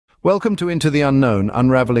Welcome to Into the Unknown,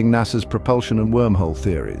 unraveling NASA's propulsion and wormhole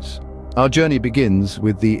theories. Our journey begins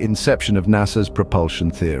with the inception of NASA's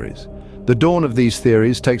propulsion theories. The dawn of these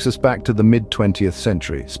theories takes us back to the mid-20th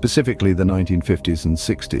century, specifically the 1950s and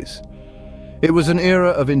 60s. It was an era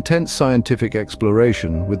of intense scientific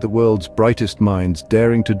exploration, with the world's brightest minds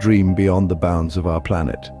daring to dream beyond the bounds of our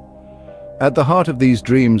planet. At the heart of these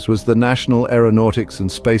dreams was the National Aeronautics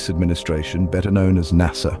and Space Administration, better known as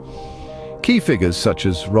NASA. Key figures such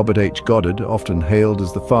as Robert H. Goddard, often hailed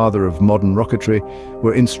as the father of modern rocketry,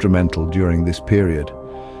 were instrumental during this period.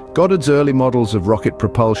 Goddard's early models of rocket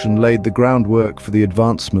propulsion laid the groundwork for the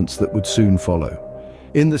advancements that would soon follow.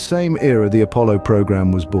 In the same era, the Apollo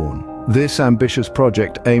program was born. This ambitious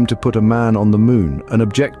project aimed to put a man on the moon, an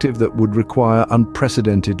objective that would require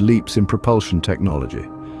unprecedented leaps in propulsion technology.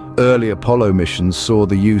 Early Apollo missions saw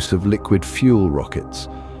the use of liquid fuel rockets,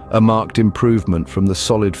 a marked improvement from the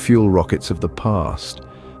solid fuel rockets of the past.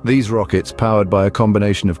 These rockets, powered by a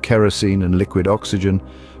combination of kerosene and liquid oxygen,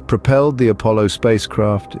 propelled the Apollo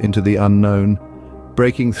spacecraft into the unknown,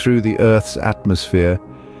 breaking through the Earth's atmosphere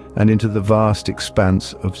and into the vast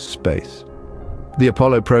expanse of space. The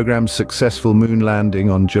Apollo program's successful moon landing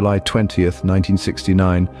on July 20th,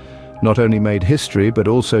 1969, not only made history but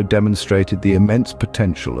also demonstrated the immense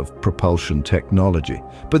potential of propulsion technology.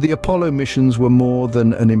 But the Apollo missions were more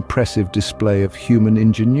than an impressive display of human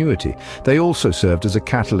ingenuity. They also served as a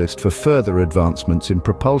catalyst for further advancements in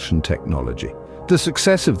propulsion technology. The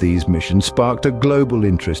success of these missions sparked a global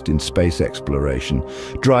interest in space exploration,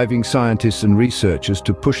 driving scientists and researchers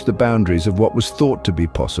to push the boundaries of what was thought to be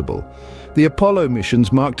possible. The Apollo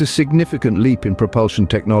missions marked a significant leap in propulsion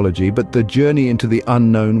technology, but the journey into the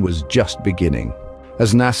unknown was just beginning.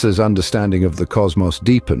 As NASA's understanding of the cosmos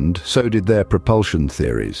deepened, so did their propulsion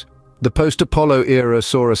theories. The post-Apollo era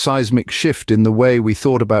saw a seismic shift in the way we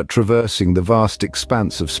thought about traversing the vast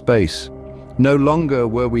expanse of space. No longer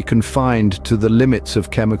were we confined to the limits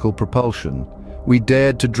of chemical propulsion. We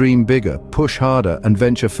dared to dream bigger, push harder, and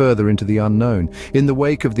venture further into the unknown. In the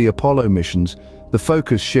wake of the Apollo missions, the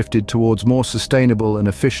focus shifted towards more sustainable and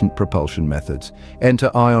efficient propulsion methods.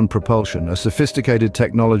 Enter ion propulsion, a sophisticated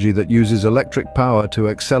technology that uses electric power to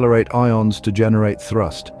accelerate ions to generate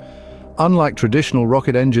thrust. Unlike traditional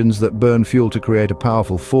rocket engines that burn fuel to create a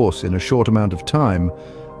powerful force in a short amount of time,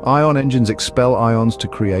 ion engines expel ions to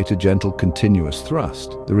create a gentle, continuous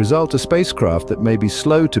thrust. The result, a spacecraft that may be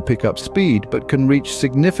slow to pick up speed but can reach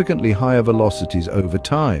significantly higher velocities over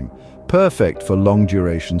time, perfect for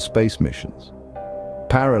long-duration space missions.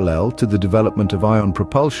 Parallel to the development of ion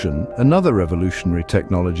propulsion, another revolutionary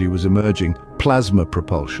technology was emerging: plasma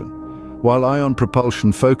propulsion. While ion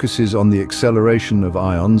propulsion focuses on the acceleration of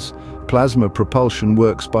ions, plasma propulsion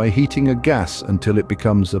works by heating a gas until it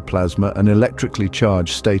becomes a plasma, an electrically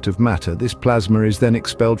charged state of matter. This plasma is then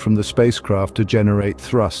expelled from the spacecraft to generate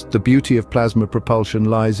thrust. The beauty of plasma propulsion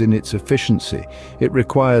lies in its efficiency. It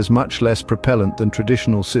requires much less propellant than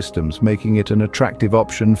traditional systems, making it an attractive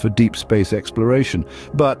option for deep space exploration.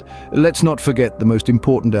 But let's not forget the most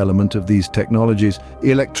important element of these technologies: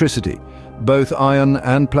 electricity. Both ion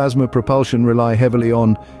and plasma propulsion rely heavily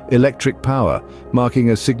on electric power, marking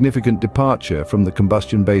a significant departure from the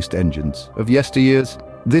combustion-based engines of yesteryears.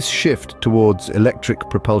 This shift towards electric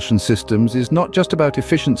propulsion systems is not just about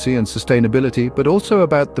efficiency and sustainability, but also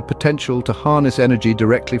about the potential to harness energy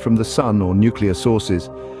directly from the sun or nuclear sources,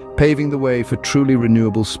 paving the way for truly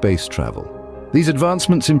renewable space travel. These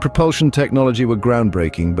advancements in propulsion technology were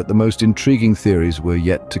groundbreaking, but the most intriguing theories were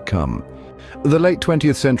yet to come. The late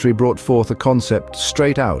 20th century brought forth a concept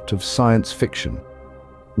straight out of science fiction: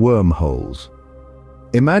 wormholes.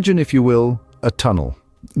 Imagine, if you will, a tunnel.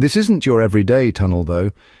 This isn't your everyday tunnel,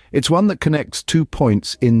 though. It's one that connects two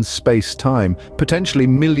points in space-time, potentially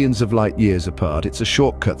millions of light years apart. It's a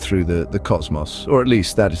shortcut through the cosmos, or at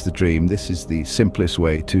least that is the dream. This is the simplest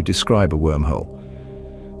way to describe a wormhole.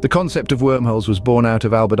 The concept of wormholes was born out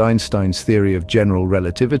of Albert Einstein's theory of general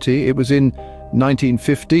relativity. It was in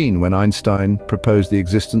 1915 when Einstein proposed the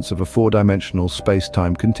existence of a four-dimensional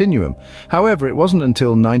space-time continuum. However, it wasn't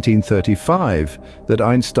until 1935 that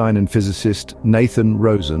Einstein and physicist Nathan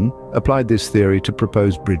Rosen applied this theory to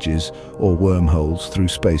propose bridges, or wormholes, through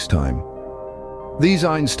space-time. These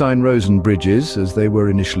Einstein-Rosen bridges, as they were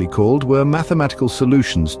initially called, were mathematical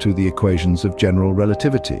solutions to the equations of general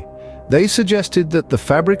relativity. They suggested that the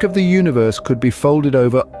fabric of the universe could be folded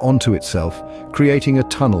over onto itself, creating a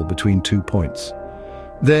tunnel between 2 points.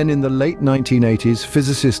 Then, in the late 1980s,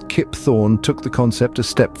 physicist Kip Thorne took the concept a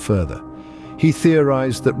step further. He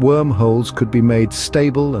theorized that wormholes could be made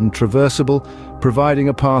stable and traversable, providing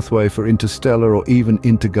a pathway for interstellar or even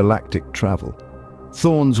intergalactic travel.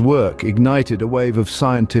 Thorne's work ignited a wave of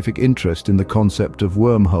scientific interest in the concept of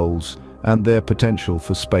wormholes and their potential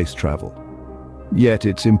for space travel. Yet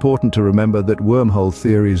it's important to remember that wormhole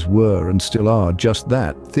theories were and still are just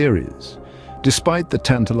that, theories. Despite the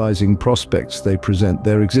tantalizing prospects they present,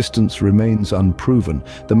 their existence remains unproven.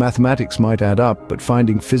 The mathematics might add up, but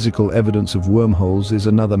finding physical evidence of wormholes is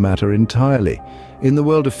another matter entirely. In the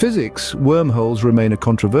world of physics, wormholes remain a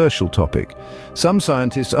controversial topic. Some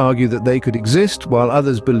scientists argue that they could exist, while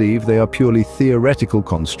others believe they are purely theoretical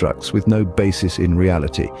constructs with no basis in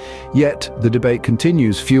reality. Yet, the debate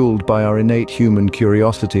continues, fueled by our innate human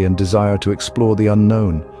curiosity and desire to explore the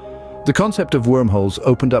unknown. The concept of wormholes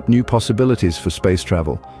opened up new possibilities for space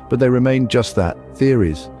travel, but they remained just that,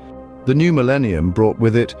 theories. The new millennium brought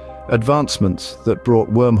with it advancements that brought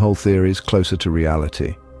wormhole theories closer to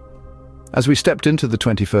reality. As we stepped into the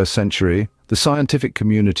 21st century, the scientific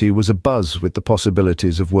community was abuzz with the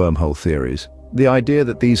possibilities of wormhole theories. The idea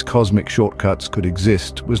that these cosmic shortcuts could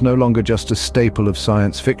exist was no longer just a staple of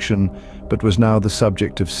science fiction, but was now the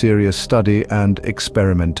subject of serious study and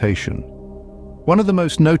experimentation. One of the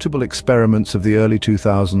most notable experiments of the early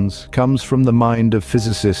 2000s comes from the mind of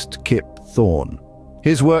physicist Kip Thorne.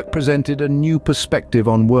 His work presented a new perspective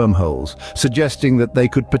on wormholes, suggesting that they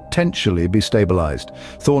could potentially be stabilized.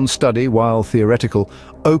 Thorne's study, while theoretical,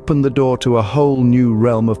 opened the door to a whole new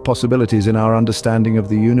realm of possibilities in our understanding of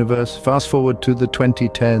the universe. Fast forward to the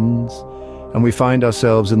 2010s, and we find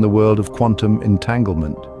ourselves in the world of quantum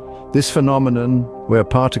entanglement. This phenomenon, where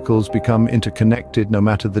particles become interconnected no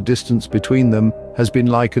matter the distance between them, has been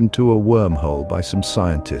likened to a wormhole by some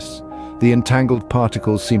scientists. The entangled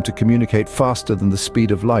particles seem to communicate faster than the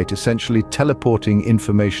speed of light, essentially teleporting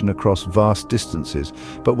information across vast distances.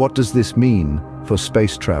 But what does this mean for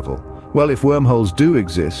space travel? Well, if wormholes do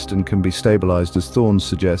exist and can be stabilized as Thorne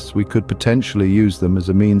suggests, we could potentially use them as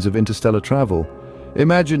a means of interstellar travel.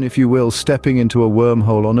 Imagine, if you will, stepping into a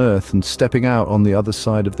wormhole on Earth and stepping out on the other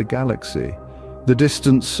side of the galaxy. The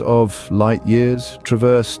distance of light years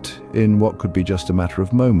traversed in what could be just a matter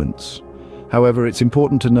of moments. However, it's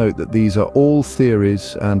important to note that these are all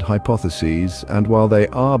theories and hypotheses, and while they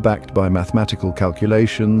are backed by mathematical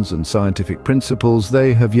calculations and scientific principles,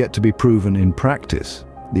 they have yet to be proven in practice.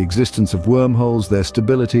 The existence of wormholes, their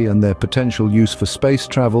stability, and their potential use for space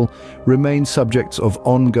travel remain subjects of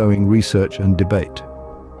ongoing research and debate.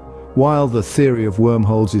 While the theory of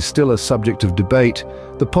wormholes is still a subject of debate,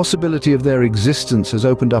 the possibility of their existence has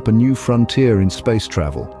opened up a new frontier in space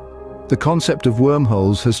travel. The concept of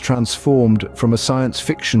wormholes has transformed from a science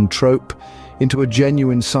fiction trope into a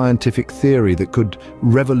genuine scientific theory that could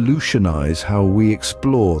revolutionize how we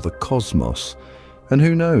explore the cosmos. And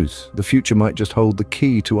who knows, the future might just hold the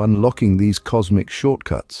key to unlocking these cosmic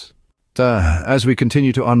shortcuts. As we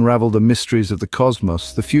continue to unravel the mysteries of the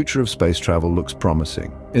cosmos, the future of space travel looks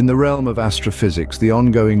promising. In the realm of astrophysics, the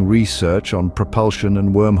ongoing research on propulsion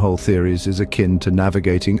and wormhole theories is akin to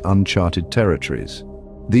navigating uncharted territories.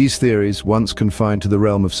 These theories, once confined to the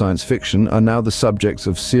realm of science fiction, are now the subjects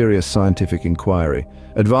of serious scientific inquiry.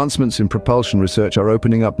 Advancements in propulsion research are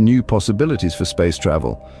opening up new possibilities for space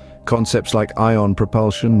travel. Concepts like ion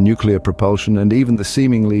propulsion, nuclear propulsion, and even the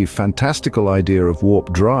seemingly fantastical idea of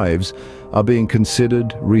warp drives are being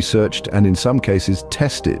considered, researched, and in some cases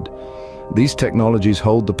tested. These technologies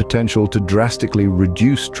hold the potential to drastically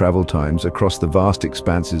reduce travel times across the vast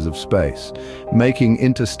expanses of space, making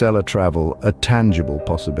interstellar travel a tangible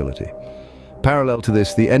possibility. Parallel to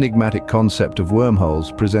this, the enigmatic concept of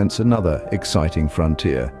wormholes presents another exciting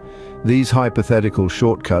frontier. These hypothetical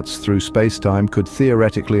shortcuts through space-time could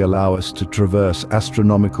theoretically allow us to traverse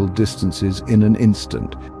astronomical distances in an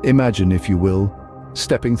instant. Imagine, if you will,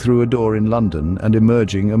 stepping through a door in London and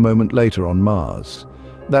emerging a moment later on Mars.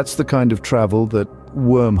 That's the kind of travel that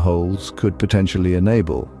wormholes could potentially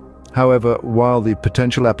enable. However, while the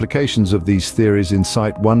potential applications of these theories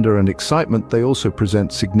incite wonder and excitement, they also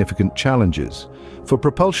present significant challenges. For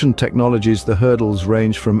propulsion technologies, the hurdles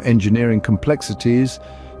range from engineering complexities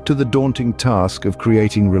to the daunting task of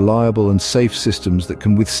creating reliable and safe systems that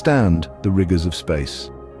can withstand the rigors of space.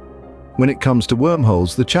 When it comes to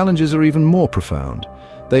wormholes, the challenges are even more profound.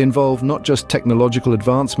 They involve not just technological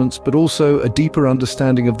advancements, but also a deeper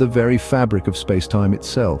understanding of the very fabric of space-time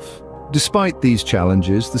itself. Despite these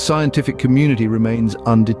challenges, the scientific community remains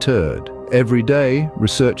undeterred. Every day,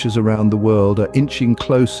 researchers around the world are inching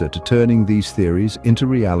closer to turning these theories into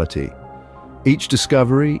reality. Each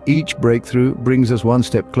discovery, each breakthrough brings us one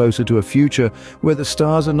step closer to a future where the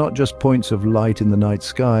stars are not just points of light in the night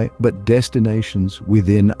sky, but destinations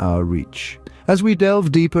within our reach. As we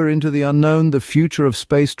delve deeper into the unknown, the future of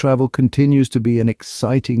space travel continues to be an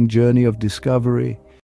exciting journey of discovery.